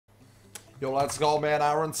Yo, let's go, man.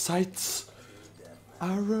 Iron sights.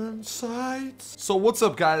 Iron sights. So what's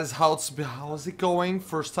up, guys? How's it going?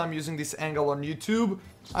 First time using this angle on YouTube.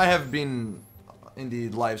 I have been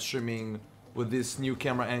indeed live streaming with this new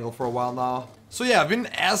camera angle for a while now. So yeah, I've been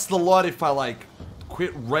asked a lot if I like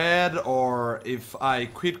quit Red or if I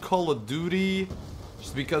quit Call of Duty,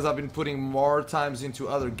 just because I've been putting more times into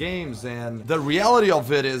other games. And the reality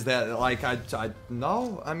of it is that like I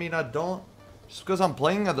don't. Just because I'm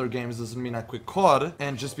playing other games doesn't mean I quit COD,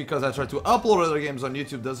 and just because I try to upload other games on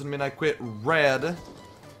YouTube doesn't mean I quit Red.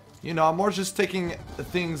 You know, I'm more just taking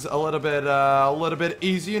things a little bit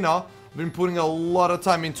easy. You know, I've been putting a lot of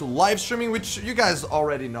time into live streaming, which you guys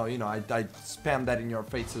already know. You know, I spam that in your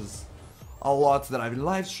faces a lot, that I've been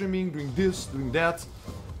live streaming, doing this, doing that.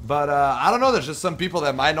 But I don't know. There's just some people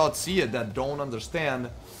that might not see it, that don't understand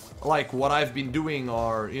like what I've been doing,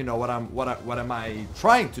 or you know, what am I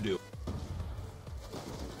trying to do.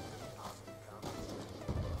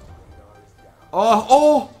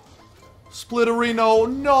 Oh! Splitterino,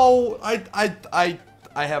 no! I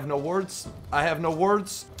have no words. I have no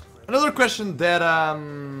words. Another question that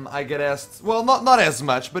I get asked, well, not as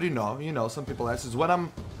much, but you know, some people ask is when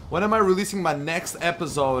am I releasing my next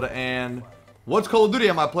episode, and what Call of Duty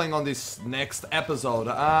am I playing on this next episode?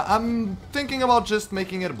 I'm thinking about just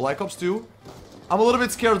making it Black Ops 2. I'm a little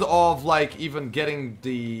bit scared of like even getting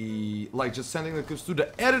the just sending the clips to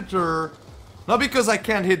the editor. Not because I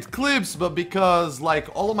can't hit clips, but because like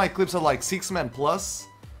all of my clips are like 6-man plus,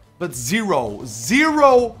 but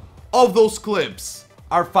zero of those clips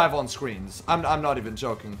are 5-on screens. I'm not even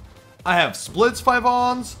joking. I have splits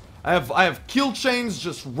 5-ons. I have kill chains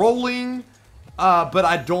just rolling, but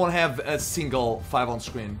I don't have a single 5-on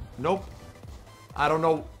screen. Nope. I don't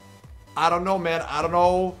know, man. I don't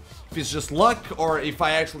know if it's just luck or if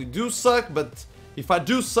I actually do suck, but if I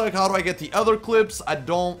do suck, how do I get the other clips? I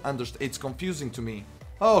don't understand. It's confusing to me.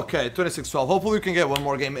 Okay, 26-12. Hopefully we can get one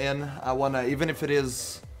more game in. I wanna, even if it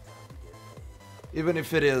is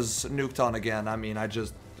Nuketown again. I mean,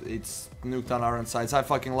 it's Nuketown Iron Sights. I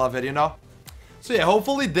fucking love it, you know? So yeah,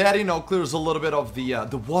 hopefully that, you know, clears a little bit of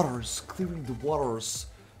the waters, clearing the waters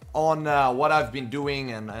on what I've been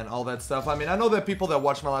doing and all that stuff. I mean, I know that people that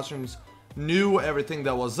watch my live streams knew everything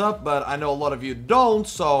that was up, but I know a lot of you don't,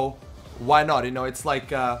 so why not? You know, it's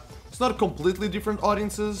like, it's not completely different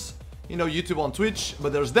audiences, you know, YouTube on Twitch,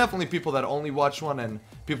 but there's definitely people that only watch one and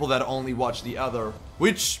people that only watch the other,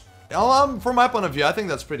 which, from my point of view, I think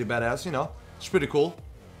that's pretty badass, you know, it's pretty cool.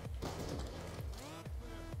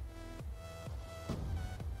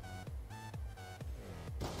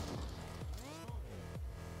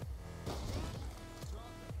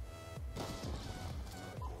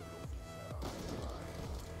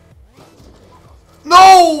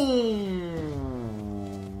 No!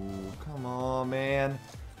 Come on, man.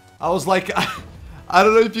 I was like, I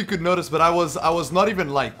don't know if you could notice, but I was not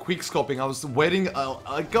even like quick scoping. I was waiting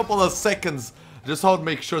a couple of seconds just how to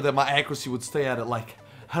make sure that my accuracy would stay at it like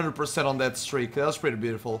 100% on that streak. That was pretty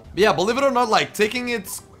beautiful. But yeah, believe it or not, like taking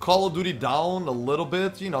its Call of Duty down a little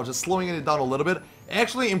bit, you know, just slowing it down a little bit,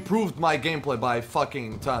 actually improved my gameplay by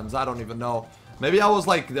fucking tons. I don't even know. Maybe I was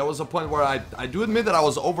like, there was a point where I do admit that I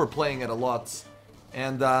was overplaying it a lot.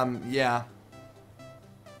 And, yeah.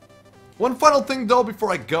 One final thing, though, before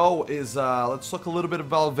I go is, let's talk a little bit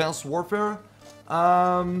about Advanced Warfare.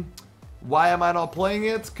 Why am I not playing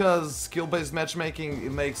it? Because skill-based matchmaking,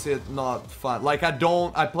 it makes it not fun. Like, I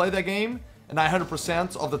play that game, and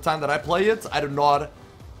 100% of the time that I play it, I do not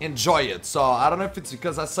enjoy it. So, I don't know if it's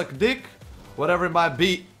because I suck dick, whatever it might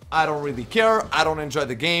be, I don't really care. I don't enjoy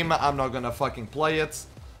the game, I'm not gonna fucking play it.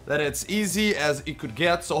 That it's easy as it could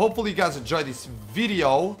get. So hopefully you guys enjoyed this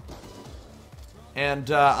video, and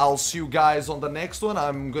I'll see you guys on the next one.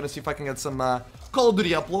 I'm gonna see if I can get some Call of Duty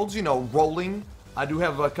uploads, you know, rolling. I do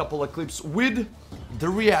have a couple of clips with the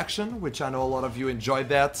reaction, which I know a lot of you enjoyed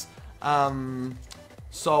that.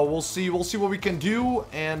 So we'll see what we can do,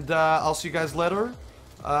 and I'll see you guys later.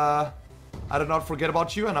 I did not forget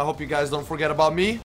about you, and I hope you guys don't forget about me.